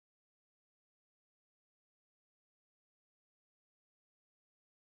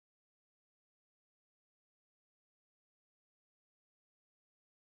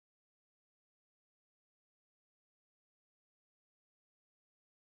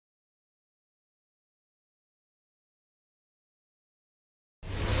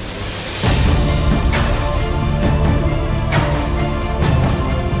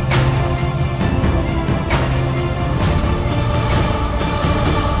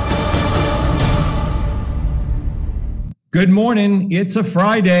Good morning. It's a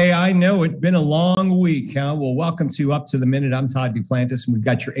Friday. I know it's been a long week. Well, welcome to Up to the Minute. I'm Todd Duplantis, and we've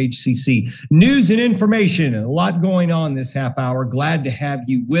got your HCC news and information and a lot going on this half hour. Glad to have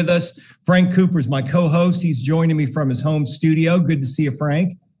you with us. Frank Cooper's my co-host. He's joining me from his home studio. Good to see you,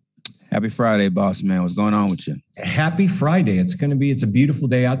 Frank. Happy Friday, boss man. What's going on with you? Happy Friday. It's a beautiful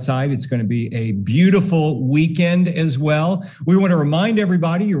day outside. It's going to be a beautiful weekend as well. We want to remind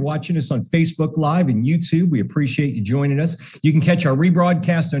everybody you're watching us on Facebook Live and YouTube. We appreciate you joining us. You can catch our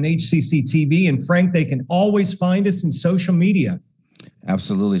rebroadcast on HCCTV. And Frank, they can always find us in social media.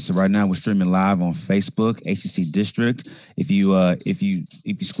 Absolutely. So right now we're streaming live on Facebook, HCC District. If you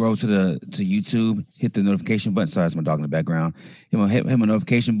scroll to YouTube, hit the notification button. Sorry, that's my dog in the background. Hit my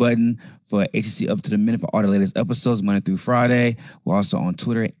notification button for HCC Up to the Minute for all the latest episodes, Monday through Friday. We're also on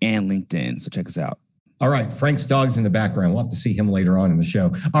Twitter and LinkedIn. So check us out. All right, Frank's dog's in the background. We'll have to see him later on in the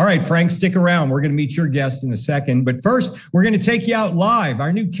show. All right, Frank, stick around. We're going to meet your guest in a second. But first, we're going to take you out live.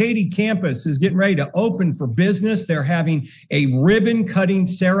 Our new Katy campus is getting ready to open for business. They're having a ribbon cutting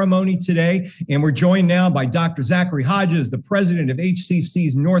ceremony today. And we're joined now by Dr. Zachary Hodges, the president of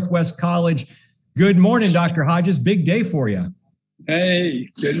HCC's Northwest College. Good morning, Dr. Hodges. Big day for you. Hey,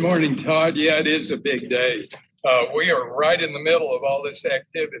 good morning, Todd. Yeah, it is a big day. We are right in the middle of all this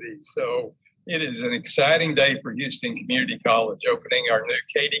activity. So it is an exciting day for Houston Community College, opening our new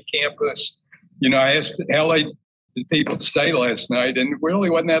Katy campus. You know, I asked how late did people stay last night, and it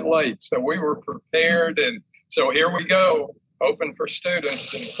really wasn't that late. So we were prepared, and so here we go, open for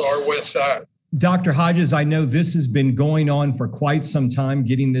students in the far west side. Dr. Hodges, I know this has been going on for quite some time,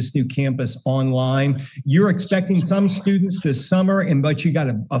 getting this new campus online. You're expecting some students this summer, but you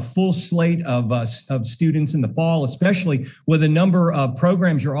got a full slate of students in the fall, especially with a number of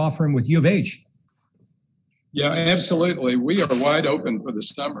programs you're offering with U of H. Yeah, absolutely. We are wide open for the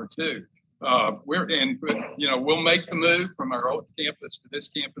summer too. We'll make the move from our old campus to this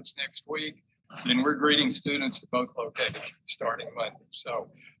campus next week. And we're greeting students at both locations starting Monday. So,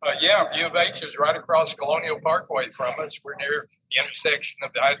 U of H is right across Colonial Parkway from us. We're near the intersection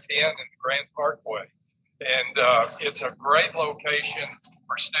of the I-10 and the Grand Parkway. And it's a great location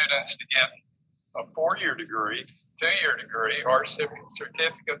for students to get a 4-year degree, 2-year degree, or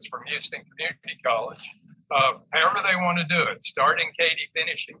certificates from Houston Community College. However they want to do it, starting Katy,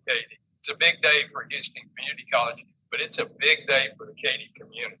 finishing Katy. It's a big day for Houston Community College, but it's a big day for the Katy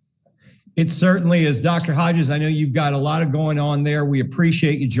community. It certainly is. Dr. Hodges, I know you've got a lot of going on there. We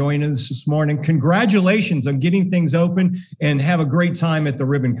appreciate you joining us this morning. Congratulations on getting things open, and have a great time at the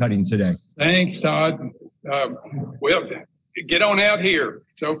ribbon cutting today. Thanks, Todd. We'll get on out here.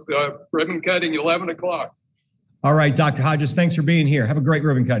 So ribbon cutting, 11 o'clock. All right, Dr. Hodges, thanks for being here. Have a great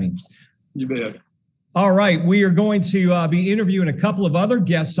ribbon cutting. You bet. All right, we are going to be interviewing a couple of other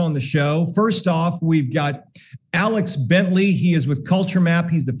guests on the show. First off, we've got Alex Bentley. He is with CultureMap.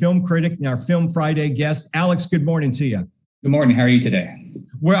 He's the film critic and our Film Friday guest. Alex, good morning to you. Good morning. How are you today?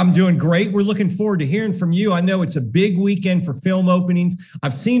 Well, I'm doing great. We're looking forward to hearing from you. I know it's a big weekend for film openings.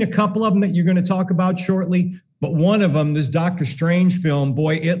 I've seen a couple of them that you're going to talk about shortly, but one of them, this Doctor Strange film,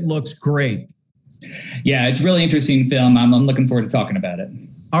 boy, it looks great. Yeah, it's a really interesting film. I'm looking forward to talking about it.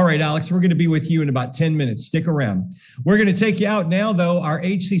 All right, Alex, we're going to be with you in about 10 minutes. Stick around. We're going to take you out now, though. Our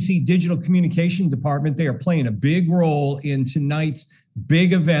HCC Digital Communication Department, they are playing a big role in tonight's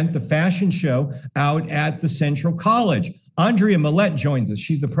big event, the fashion show out at the Central College. Andrea Millette joins us.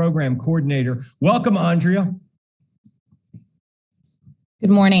 She's the program coordinator. Welcome, Andrea.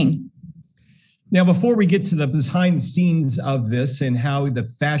 Good morning. Now, before we get to the behind the scenes of this and how the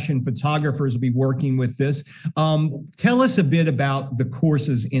fashion photographers will be working with this, tell us a bit about the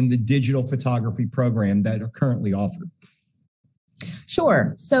courses in the digital photography program that are currently offered.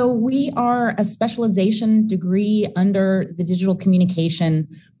 Sure. So we are a specialization degree under the digital communication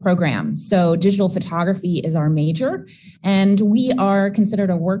program. So digital photography is our major, and we are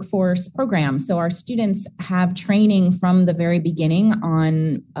considered a workforce program. So our students have training from the very beginning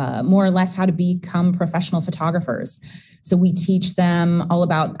on more or less how to become professional photographers. So we teach them all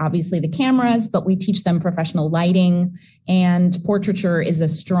about, obviously, the cameras, but we teach them professional lighting, and portraiture is a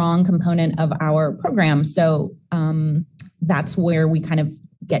strong component of our program. So that's where we kind of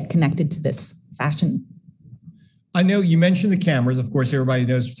get connected to this fashion. I know you mentioned the cameras. Of course, everybody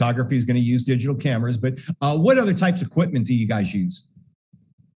knows photography is going to use digital cameras, but what other types of equipment do you guys use?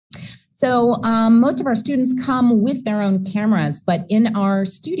 So most of our students come with their own cameras, but in our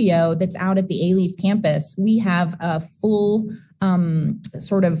studio that's out at the A-Leaf campus, we have a full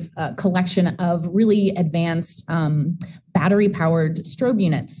collection of really advanced battery-powered strobe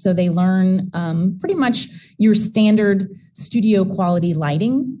units. So they learn pretty much your standard studio quality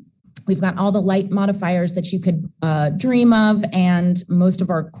lighting. We've got all the light modifiers that you could dream of, and most of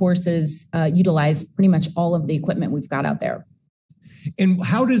our courses utilize pretty much all of the equipment we've got out there. And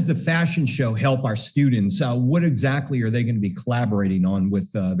how does the fashion show help our students? What exactly are they going to be collaborating on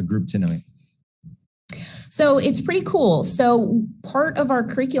with the group tonight? So it's pretty cool. So part of our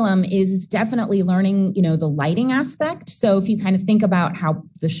curriculum is definitely learning, the lighting aspect. So if you kind of think about how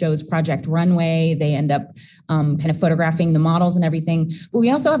the show's Project Runway, they end up kind of photographing the models and everything. But we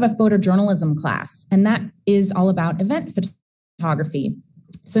also have a photojournalism class, and that is all about event photography.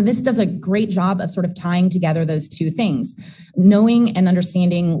 So this does a great job of sort of tying together those two things, knowing and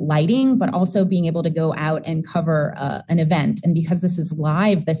understanding lighting, but also being able to go out and cover an event. And because this is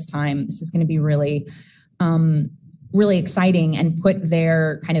live this time, this is going to be really exciting and put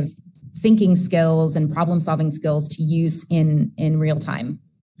their kind of thinking skills and problem solving skills to use in real time.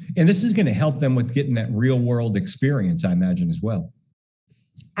 And this is going to help them with getting that real world experience, I imagine, as well.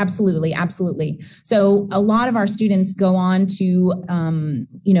 Absolutely. Absolutely. So a lot of our students go on to,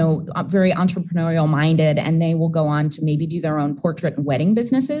 very entrepreneurial minded, and they will go on to maybe do their own portrait and wedding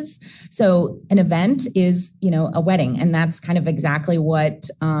businesses. So an event is, a wedding, and that's kind of exactly what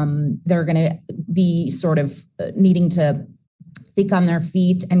they're going to be sort of needing to think on their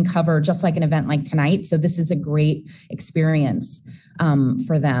feet and cover, just like an event like tonight. So this is a great experience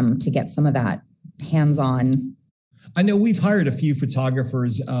for them to get some of that hands-on. I know we've hired a few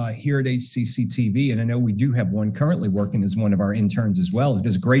photographers here at HCCTV, and I know we do have one currently working as one of our interns as well. He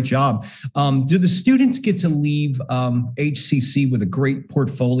does a great job. Do the students get to leave HCC with a great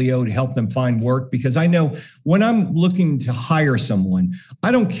portfolio to help them find work? Because I know when I'm looking to hire someone,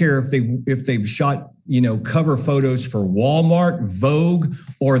 I don't care if they've shot cover photos for Walmart, Vogue,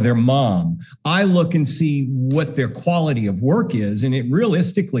 or their mom. I look and see what their quality of work is. And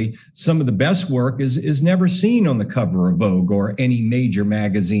realistically, some of the best work is never seen on the cover of Vogue or any major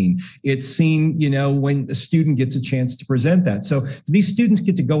magazine. It's seen, when the student gets a chance to present that. So these students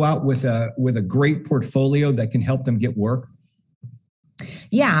get to go out with a great portfolio that can help them get work.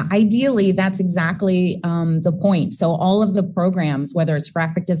 Yeah, ideally, that's exactly the point. So all of the programs, whether it's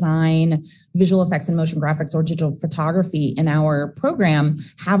graphic design, visual effects and motion graphics, or digital photography in our program,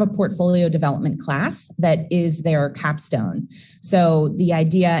 have a portfolio development class that is their capstone. So the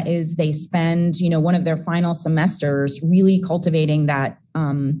idea is they spend, one of their final semesters really cultivating that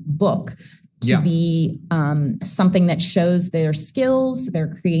book to be something that shows their skills,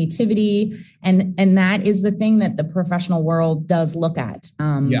 their creativity, and that is the thing that the professional world does look at.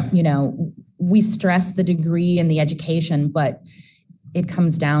 We stress the degree and the education, but it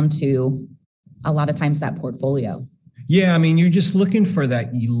comes down to a lot of times that portfolio. Yeah, I mean, you're just looking for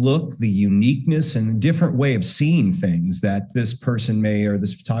that look, the uniqueness, and a different way of seeing things that this person may, or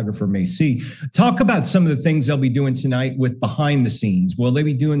this photographer may see. Talk about some of the things they'll be doing tonight with behind the scenes. Will they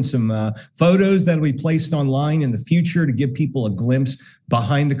be doing some photos that'll be placed online in the future to give people a glimpse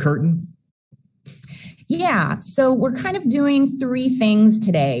behind the curtain? Yeah, so we're kind of doing three things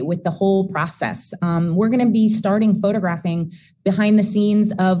today with the whole process. We're going to be starting photographing behind the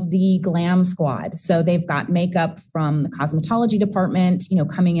scenes of the glam squad. So they've got makeup from the cosmetology department,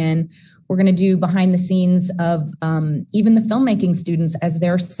 coming in. We're going to do behind the scenes of even the filmmaking students as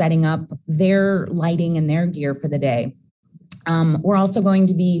they're setting up their lighting and their gear for the day. We're also going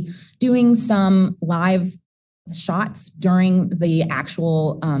to be doing some live shots during the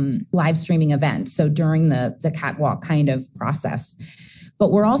actual live streaming event. So during the catwalk kind of process.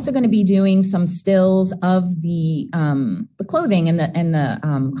 But we're also going to be doing some stills of the clothing and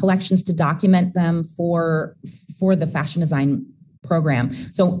the collections to document them for the fashion design program.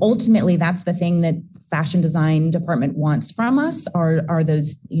 So ultimately, that's the thing that fashion design department wants from us are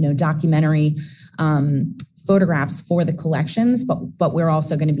those documentary photographs for the collections. But we're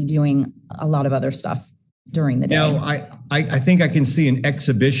also going to be doing a lot of other stuff during the day. I think I can see an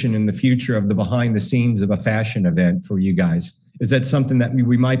exhibition in the future of the behind the scenes of a fashion event for you guys. Is that something that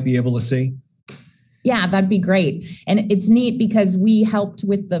we might be able to see? Yeah, that'd be great. And it's neat because we helped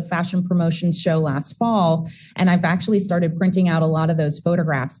with the fashion promotions show last fall. And I've actually started printing out a lot of those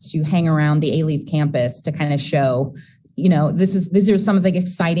photographs to hang around the A-Leaf campus to kind of show, these are some of the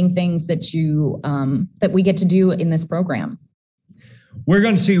exciting things that that we get to do in this program. We're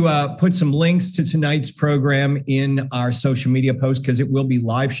going to put some links to tonight's program in our social media post because it will be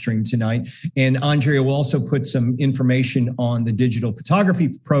live streamed tonight. And Andrea will also put some information on the digital photography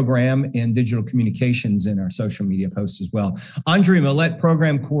program and digital communications in our social media post as well. Andrea Millette,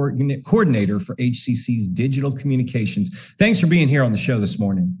 program coordinator for HCC's digital communications. Thanks for being here on the show this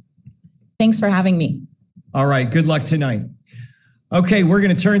morning. Thanks for having me. All right. Good luck tonight. Okay. We're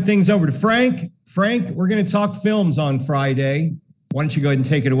going to turn things over to Frank. Frank, we're going to talk films on Friday. Why don't you go ahead and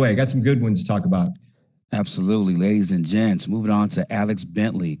take it away? I got some good ones to talk about. Absolutely. Ladies and gents, moving on to Alex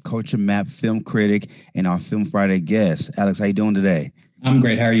Bentley, CultureMap film critic and our Film Friday guest. Alex, how you doing today? I'm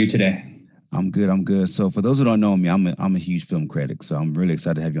great. How are you today? I'm good. So for those who don't know me, I'm a huge film critic. So I'm really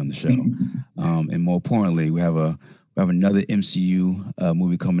excited to have you on the show. And more importantly, we have another MCU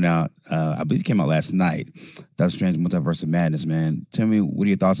movie coming out. I believe it came out last night. Doctor Strange Multiverse of Madness, man. Tell me, what are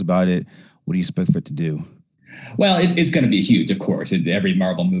your thoughts about it? What do you expect for it to do? Well, it's going to be huge, of course. Every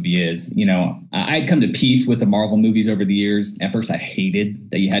Marvel movie is. I'd come to peace with the Marvel movies over the years. At first, I hated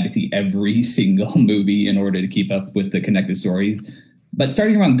that you had to see every single movie in order to keep up with the connected stories. But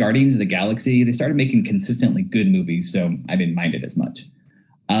starting around Guardians of the Galaxy, they started making consistently good movies, so I didn't mind it as much.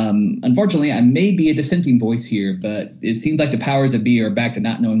 Unfortunately, I may be a dissenting voice here, but it seems like the powers that be are back to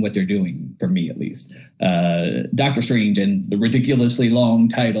not knowing what they're doing, for me at least. Doctor Strange and the ridiculously long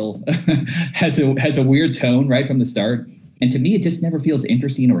title has a weird tone right from the start. And to me, it just never feels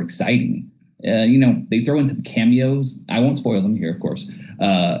interesting or exciting. They throw in some cameos. I won't spoil them here, of course.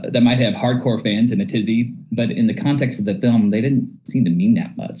 That might have hardcore fans in a tizzy, but in the context of the film, they didn't seem to mean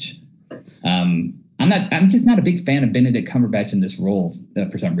that much. I'm just not a big fan of Benedict Cumberbatch in this role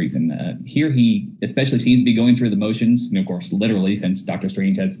for some reason. Here he especially seems to be going through the motions, and of course, literally, since Doctor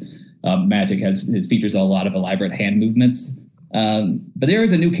Strange has magic, his features a lot of elaborate hand movements. But there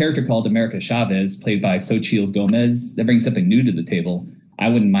is a new character called America Chavez, played by Xochitl Gomez, that brings something new to the table. I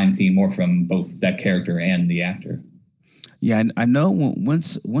wouldn't mind seeing more from both that character and the actor. Yeah, I know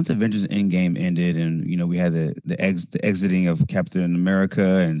once Avengers Endgame ended, and we had the exiting of Captain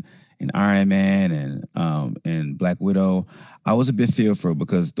America and Iron Man and Black Widow, I was a bit fearful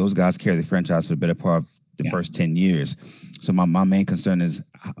because those guys carry the franchise for the better part of the first 10 years. So my main concern is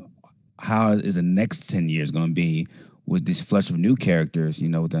how is the next 10 years going to be with this flush of new characters,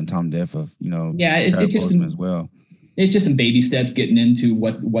 with the untimely death of, it's just as well. It's just some baby steps getting into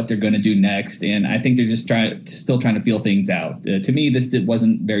what they're going to do next. And I think they're just still trying to feel things out. To me, this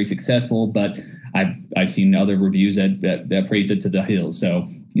wasn't very successful, but I've seen other reviews that praise it to the hills. So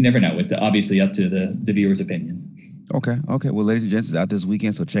you never know. It's obviously up to the viewer's opinion. Okay. Well, ladies and gents, it's out this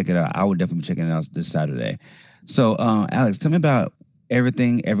weekend, so check it out. I would definitely be checking it out this Saturday. So, Alex, tell me about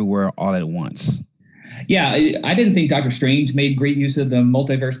Everything Everywhere All at Once. Yeah, I didn't think Doctor Strange made great use of the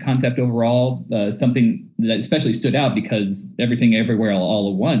multiverse concept overall. Something that especially stood out because Everything Everywhere All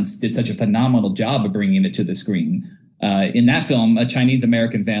at Once did such a phenomenal job of bringing it to the screen. In that film, a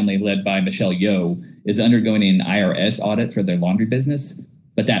Chinese-American family led by Michelle Yeoh is undergoing an IRS audit for their laundry business.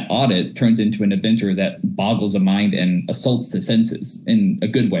 But that audit turns into an adventure that boggles the mind and assaults the senses in a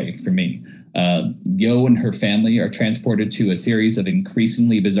good way for me. Yeoh and her family are transported to a series of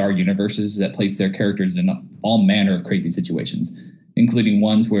increasingly bizarre universes that place their characters in all manner of crazy situations, including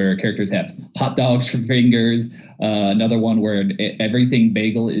ones where characters have hot dogs for fingers, another one where everything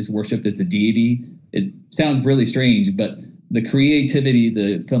bagel is worshipped as a deity. It sounds really strange, but the creativity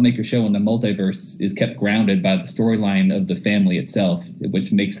the filmmakers show in the multiverse is kept grounded by the storyline of the family itself,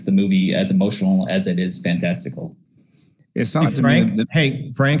 which makes the movie as emotional as it is fantastical. It's not Frank.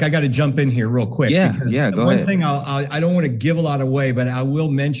 Hey, Frank, I got to jump in here real quick. Yeah. Go ahead. One thing I don't want to give a lot away, but I will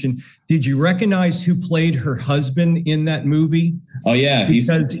mention. Did you recognize who played her husband in that movie? Oh yeah,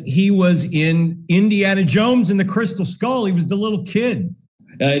 because he was in Indiana Jones and the Crystal Skull. He was the little kid.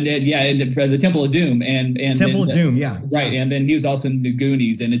 And the Temple of Doom and Temple of Doom, yeah, right. And then he was also in the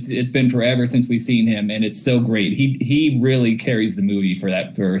Goonies, and it's been forever since we've seen him, and it's so great. He really carries the movie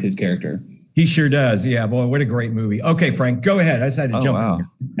for his character. He sure does. Yeah, boy, what a great movie. Okay, Frank, go ahead. I decided to jump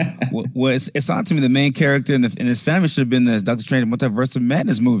in here. Well, it's not to me the main character in his family should have been the Doctor Strange Multiverse of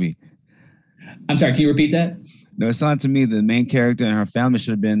Madness movie. I'm sorry, can you repeat that? No, it's not to me the main character and her family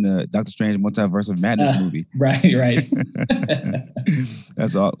should have been the Doctor Strange Multiverse of Madness movie. Right.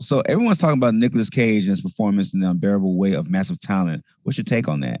 That's all. So everyone's talking about Nicolas Cage and his performance in The Unbearable Weight of Massive Talent. What's your take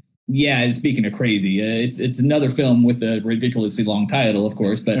on that? Yeah, and speaking of crazy, it's another film with a ridiculously long title, of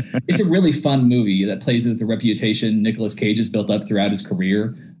course, but it's a really fun movie that plays with the reputation Nicolas Cage has built up throughout his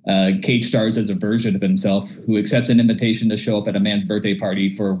career. Cage stars as a version of himself who accepts an invitation to show up at a man's birthday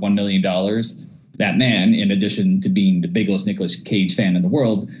party for $1 million. That man, in addition to being the biggest Nicolas Cage fan in the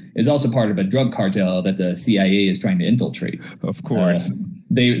world, is also part of a drug cartel that the CIA is trying to infiltrate. Of course.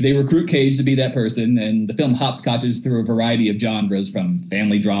 They recruit Cage to be that person, and the film hopscotches through a variety of genres from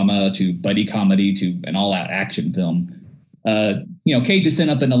family drama to buddy comedy to an all-out action film. Cage is sent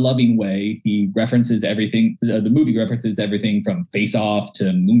up in a loving way. He references everything. The movie references everything from Face Off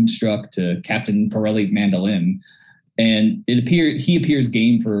to Moonstruck to Captain Corelli's mandolin. And he appears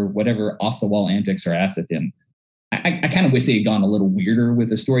game for whatever off-the-wall antics are asked of him. I kind of wish they had gone a little weirder with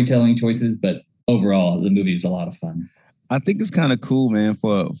the storytelling choices, but overall, the movie is a lot of fun. I think it's kind of cool, man,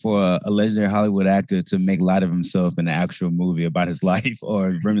 for a legendary Hollywood actor to make light of himself in an actual movie about his life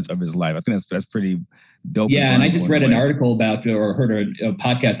or remnants of his life. I think that's pretty dope. Yeah, and I just read an article about or heard a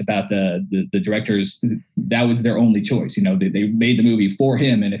podcast about the directors. That was their only choice. You know, they made the movie for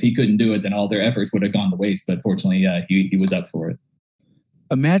him, and if he couldn't do it, then all their efforts would have gone to waste. But fortunately, he was up for it.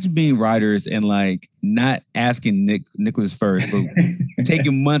 Imagine being writers and like not asking Nicholas first, but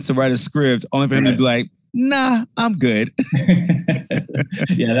taking months to write a script, only for him to be like, nah, I'm good.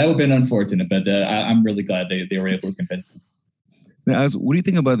 Yeah, that would have been unfortunate, but I'm really glad they were able to convince him. Now, what do you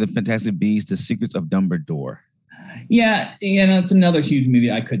think about the Fantastic Beasts, The Secrets of Dumbledore? Yeah, it's another huge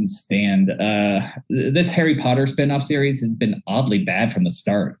movie I couldn't stand. This Harry Potter spinoff series has been oddly bad from the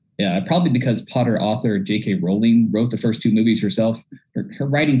start. Yeah, probably because Potter author J.K. Rowling wrote the first two movies herself. Her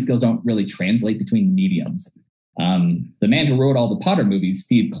writing skills don't really translate between mediums. The man who wrote all the Potter movies,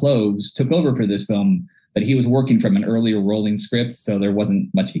 Steve Kloves, took over for this film, but he was working from an earlier Rowling script, so there wasn't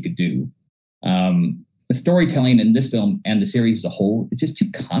much he could do. The storytelling in this film and the series as a whole is just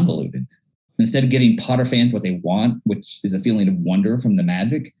too convoluted. Instead of giving Potter fans what they want, which is a feeling of wonder from the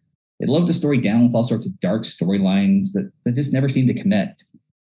magic, they load the story down with all sorts of dark storylines that just never seem to connect.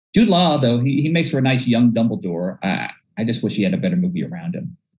 Jude Law, though, he makes for a nice young Dumbledore. I just wish he had a better movie around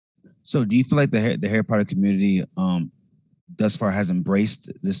him. So do you feel like the Harry Potter community thus far has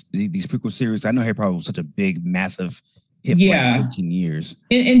embraced these prequel series? I know Harry Potter was such a big, massive hit for like 15 years.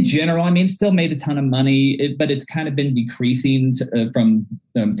 In general, I mean, it still made a ton of money, but it's kind of been decreasing from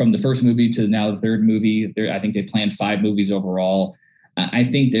the first movie to now the third movie. I think they planned 5 movies overall. I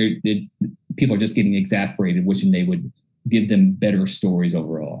think people are just getting exasperated, wishing they would give them better stories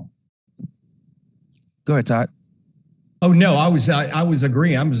overall. Go ahead, Todd. Oh, no, I was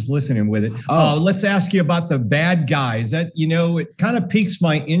agreeing. I'm just listening with it. Let's ask you about the bad guys. That, it kind of piques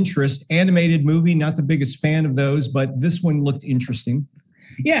my interest. Animated movie, not the biggest fan of those, but this one looked interesting.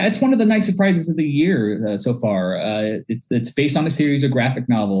 Yeah, it's one of the nice surprises of the year so far. It's based on a series of graphic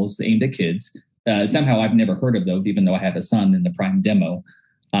novels aimed at kids. Somehow I've never heard of those, even though I have a son in the Prime demo.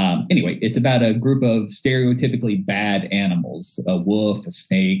 Anyway, it's about a group of stereotypically bad animals, a wolf, a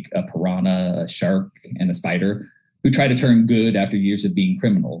snake, a piranha, a shark, and a spider, who try to turn good after years of being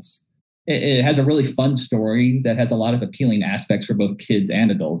criminals. It has a really fun story that has a lot of appealing aspects for both kids and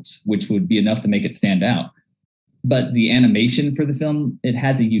adults, which would be enough to make it stand out. But the animation for the film, it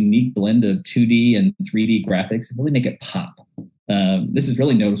has a unique blend of 2D and 3D graphics that really make it pop. This is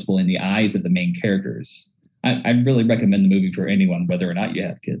really noticeable in the eyes of the main characters. I really recommend the movie for anyone, whether or not you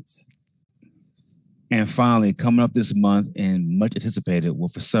have kids. And finally, coming up this month and much anticipated, well,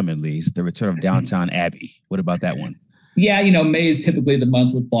 for some at least, the return of Downton Abbey. What about that one? Yeah, May is typically the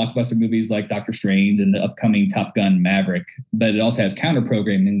month with blockbuster movies like Doctor Strange and the upcoming Top Gun Maverick, but it also has counter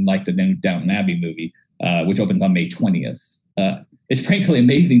programming like the new Downton Abbey movie, which opens on May 20th. It's frankly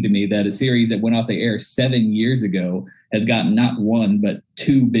amazing to me that a series that went off the air 7 years ago has gotten not one, but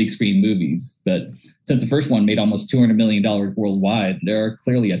 2 big screen movies. But since the first one made almost $200 million worldwide, there are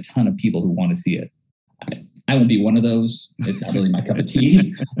clearly a ton of people who want to see it. I won't be one of those. It's not really my cup of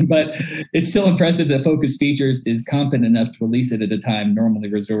tea, but it's still impressive that Focus Features is confident enough to release it at a time normally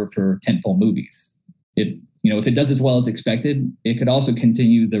reserved for tentpole movies. If it does as well as expected, it could also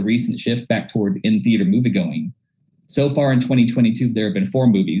continue the recent shift back toward in-theater moviegoing. So far in 2022, there have been 4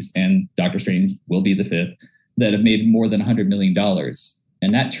 movies, and Doctor Strange will be the 5th, that have made more than $100 million.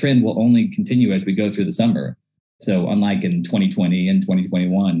 And that trend will only continue as we go through the summer. So unlike in 2020 and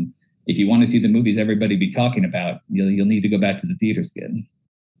 2021, if you want to see the movies everybody be talking about, you'll need to go back to the theaters again.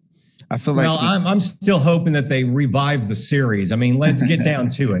 I feel like I'm still hoping that they revive the series. I mean, let's get down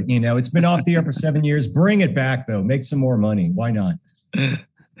to it. It's been off the air for 7 years. Bring it back, though. Make some more money. Why not?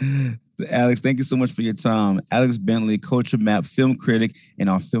 Alex, thank you so much for your time. Alex Bentley, CultureMap film critic, and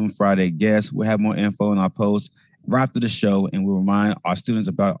our Film Friday guest. We'll have more info in our post right after the show, and we'll remind our students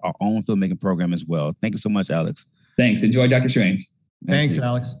about our own filmmaking program as well. Thank you so much, Alex. Thanks. Enjoy Dr. Strange. Thanks,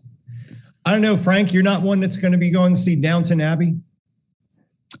 Alex. I don't know, Frank, you're not one that's going to be going to see Downton Abbey?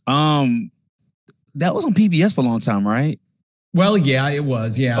 That was on PBS for a long time, right? Well, yeah, it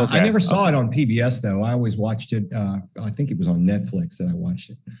was. Yeah. Okay. I never saw it on PBS, though. I always watched it. I think it was on Netflix that I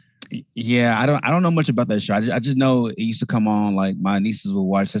watched it. Yeah, I don't know much about that show. I just know it used to come on. Like my nieces would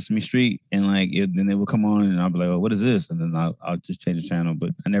watch Sesame Street, and then they would come on, and I'd be like, "Oh, what is this?" And then I'll just change the channel.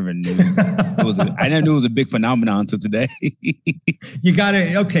 But I never knew I never knew it was a big phenomenon until today. You got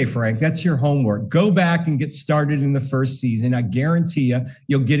to okay, Frank. That's your homework. Go back and get started in the first season. I guarantee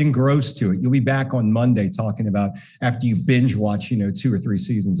you'll get engrossed to it. You'll be back on Monday talking about after you binge watch, 2 or 3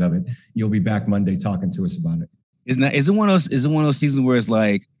 seasons of it. You'll be back Monday talking to us about it. Is it one of those seasons where it's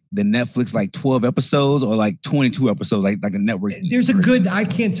like, the Netflix like 12 episodes or like 22 episodes, like a network? There's a good, I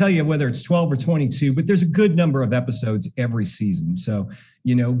can't tell you whether it's 12 or 22, but there's a good number of episodes every season. So,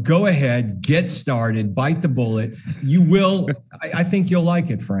 go ahead, get started, bite the bullet. You will, I think you'll like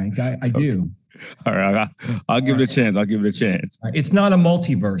it, Frank. I do. All right. I'll give it a chance. It's not a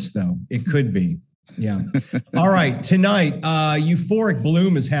multiverse though. It could be. Yeah. All right. Tonight, Euphoric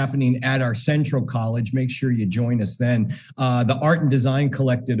Bloom is happening at our Central College. Make sure you join us then. The Art and Design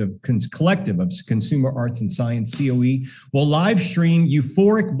Collective of Consumer Arts and Science, COE, will live stream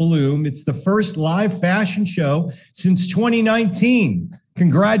Euphoric Bloom. It's the first live fashion show since 2019.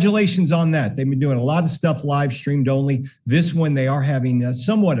 Congratulations on that. They've been doing a lot of stuff live streamed only. This one, they are having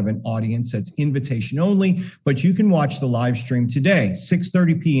somewhat of an audience that's invitation only, but you can watch the live stream today,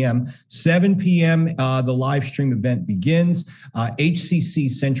 6:30 p.m., 7 p.m. The live stream event begins. HCC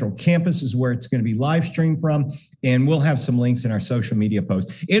Central Campus is where it's going to be live streamed from, and we'll have some links in our social media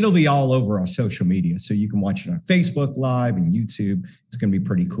posts. It'll be all over our social media, so you can watch it on Facebook Live and YouTube. It's going to be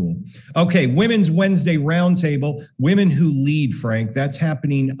pretty cool. Okay, Women's Wednesday Roundtable, Women Who Lead, Frank. That's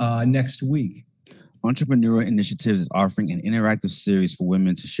happening next week. Entrepreneurial Initiatives is offering an interactive series for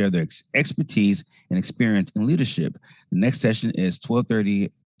women to share their expertise and experience in leadership. The next session is 12:30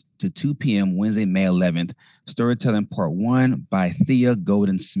 to 2 p.m. Wednesday, May 11th. Storytelling Part 1 by Thea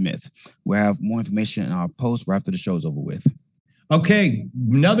Golden Smith. We'll have more information in our post right after the show is over with. Okay,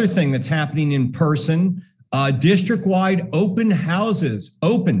 another thing that's happening in person. District-wide open houses.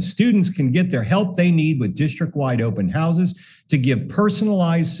 Students can get their help they need with district-wide open houses to give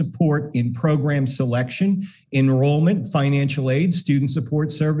personalized support in program selection, enrollment, financial aid, student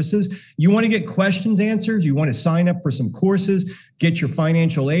support services. You want to get questions answered? You want to sign up for some courses, get your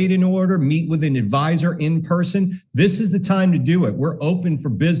financial aid in order, meet with an advisor in person? This is the time to do it. We're open for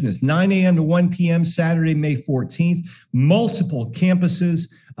business, 9 a.m. to 1 p.m. Saturday, May 14th. Multiple campuses.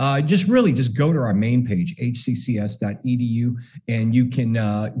 Just go to our main page, hccs.edu, and you can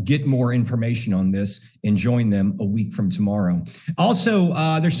get more information on this and join them a week from tomorrow. Also,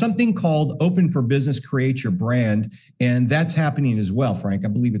 there's something called Open for Business, Create Your Brand, and that's happening as well, Frank. I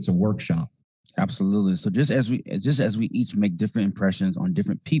believe it's a workshop. Absolutely. So just as we each make different impressions on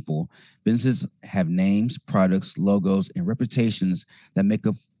different people, businesses have names, products, logos, and reputations that make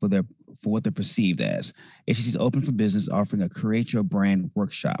up for what they're perceived as. HCC is Open for Business offering a Create Your Brand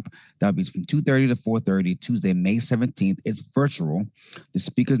workshop. That'll be from 2:30 to 4:30, Tuesday, May 17th. It's virtual. The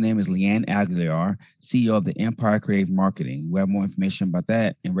speaker's name is Leanne Aguilar, CEO of the Empire Creative Marketing. We have more information about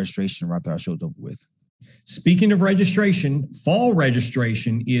that and registration right after our show's over with. Speaking of registration, fall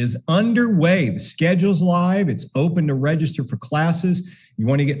registration is underway. The schedule's live. It's open to register for classes. You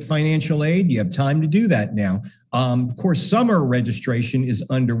want to get financial aid? You have time to do that now. Of course, summer registration is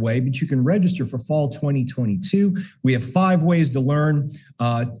underway, but you can register for fall 2022. We have 5 ways to learn.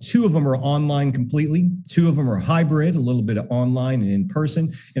 2 of them are online completely. 2 of them are hybrid, a little bit of online and in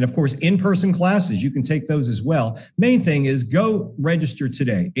person. And of course, in-person classes, you can take those as well. Main thing is go register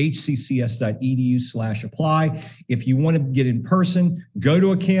today, hccs.edu/apply. If you want to get in person, go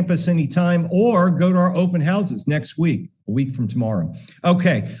to a campus anytime or go to our open houses next week. A week from tomorrow.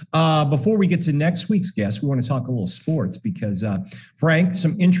 Okay, before we get to next week's guest, we want to talk a little sports because, Frank,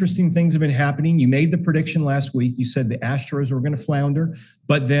 some interesting things have been happening. You made the prediction last week. You said the Astros were going to flounder,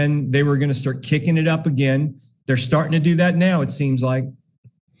 but then they were going to start kicking it up again. They're starting to do that now, it seems like.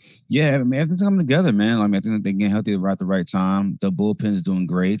 Yeah, I mean, everything's coming together, man. I think they're getting healthy at the right time. The bullpen's doing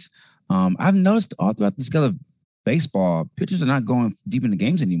great. I've noticed all throughout the scale of baseball, pitchers are not going deep into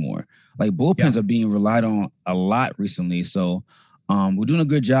games anymore. Like bullpens are being relied on a lot recently. So we're doing a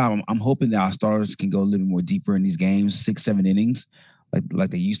good job. I'm hoping that our starters can go a little bit more deeper in these games, 6-7 innings, like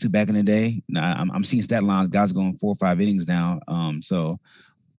they used to back in the day. Now I'm seeing stat lines, guys going 4 or 5 innings now. So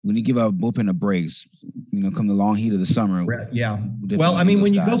when you give our bullpen a break, come the long heat of the summer. Yeah. Well, I mean,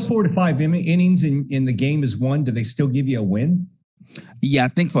 when you go 4 to 5 innings and the game is won, do they still give you a win? Yeah, I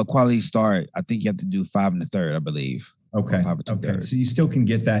think for a quality start, I think you have to do 5 1/3, I believe. Okay. 5 2/3. So you still can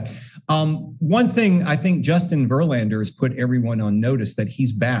get that. One thing, I think Justin Verlander has put everyone on notice that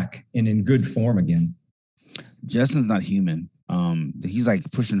he's back and in good form again. Justin's not human. He's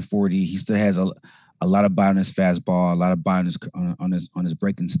like pushing 40. He still has a lot of bite on his fastball, a lot of bite on his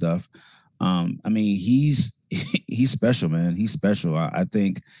breaking stuff. I mean, he's special, man. He's special. I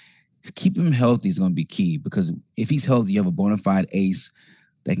think keep him healthy is going to be key because if he's healthy, you have a bona fide ace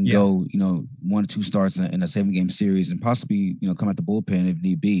that can go, 1 or 2 starts in a 7-game series and possibly, come out the bullpen if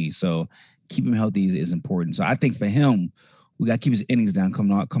need be. So keep him healthy is important. So I think for him, we got to keep his innings down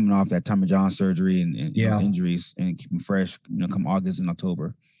coming off that Tommy John surgery and injuries and keep him fresh, come August and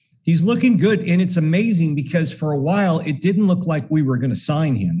October. He's looking good, and it's amazing because for a while it didn't look like we were going to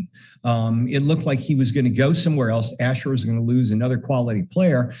sign him. It looked like he was going to go somewhere else. Astros was going to lose another quality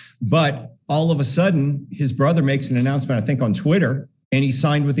player, but all of a sudden his brother makes an announcement, I think on Twitter, and he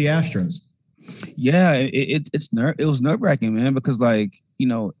signed with the Astros. Yeah, it was nerve-wracking, man, because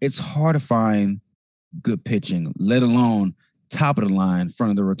it's hard to find good pitching, let alone top of the line, front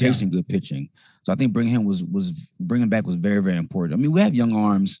of the rotation, good pitching. So I think bringing back was very, very important. I mean, we have young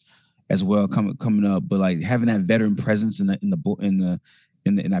arms as well coming up, but like having that veteran presence in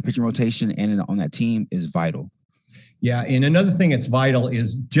that pitching rotation and on that team is vital. Yeah, and another thing that's vital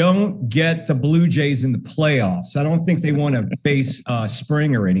is don't get the Blue Jays in the playoffs. I don't think they want to face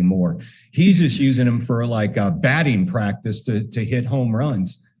Springer anymore. He's just using them for like batting practice to hit home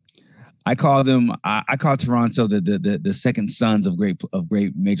runs. I call Toronto the second sons of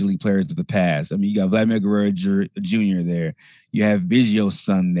great major league players of the past. I mean, you got Vladimir Guerrero Jr. there. You have Biggio's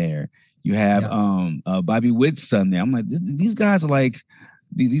son there. You have Bobby Witt's son there. I'm like, these guys are like,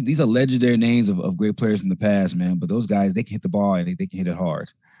 these are legendary names of great players from the past, man. But those guys, they can hit the ball and they can hit it hard.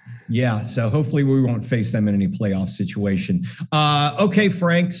 Yeah, so hopefully we won't face them in any playoff situation. Okay,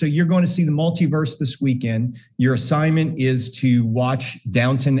 Frank, so you're going to see the Multiverse this weekend. Your assignment is to watch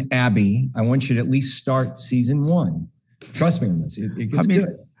Downton Abbey. I want you to at least start season 1. Trust me on this. It gets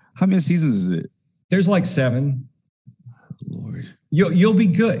good. How many seasons is it? There's like 7. Lord. You'll be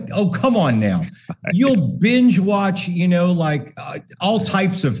good. Oh, come on now. You'll binge watch, all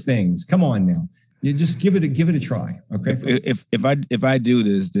types of things. Come on now. You just give it a try. Okay. If I do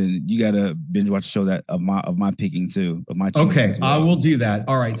this, then you gotta binge watch a show that of my picking too, of my choosing. Okay, well. I will do that.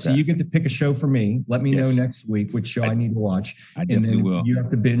 All right. Okay. So you get to pick a show for me. Let me know next week which show I need to watch. I definitely will. You have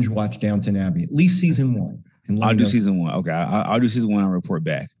to binge watch Downton Abbey, at least season 1. And I'll do season 1. Okay. I'll do season 1 and report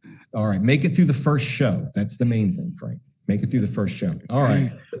back. All right. Make it through the first show. That's the main thing, Frank. Make it through the first show. All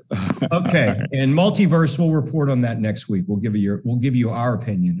right. Okay. And Multiverse, we'll report on that next week. We'll give you our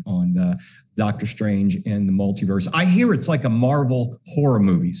opinion on Doctor Strange and the Multiverse. I hear it's like a Marvel horror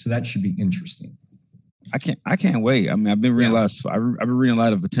movie, so that should be interesting. I can't wait. I mean, I've been reading I've been reading a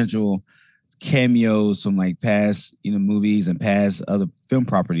lot of potential cameos from like past movies and past other film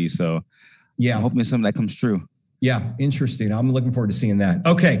properties. So yeah, I'm hoping some of that comes true. Yeah, interesting. I'm looking forward to seeing that.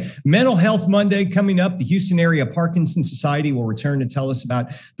 Okay, Mental Health Monday coming up. The Houston Area Parkinson's Society will return to tell us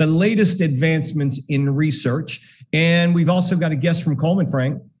about the latest advancements in research. And we've also got a guest from Coleman,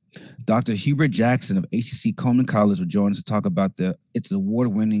 Frank. Dr. Hubert Jackson of HCC Coleman College will join us to talk about its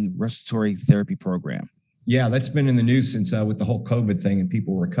award-winning respiratory therapy program. Yeah, that's been in the news since with the whole COVID thing and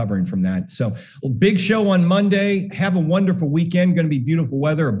people recovering from that. So big show on Monday. Have a wonderful weekend. Going to be beautiful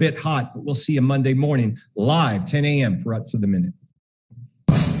weather, a bit hot, but we'll see you Monday morning live, 10 a.m. for Up to the Minute.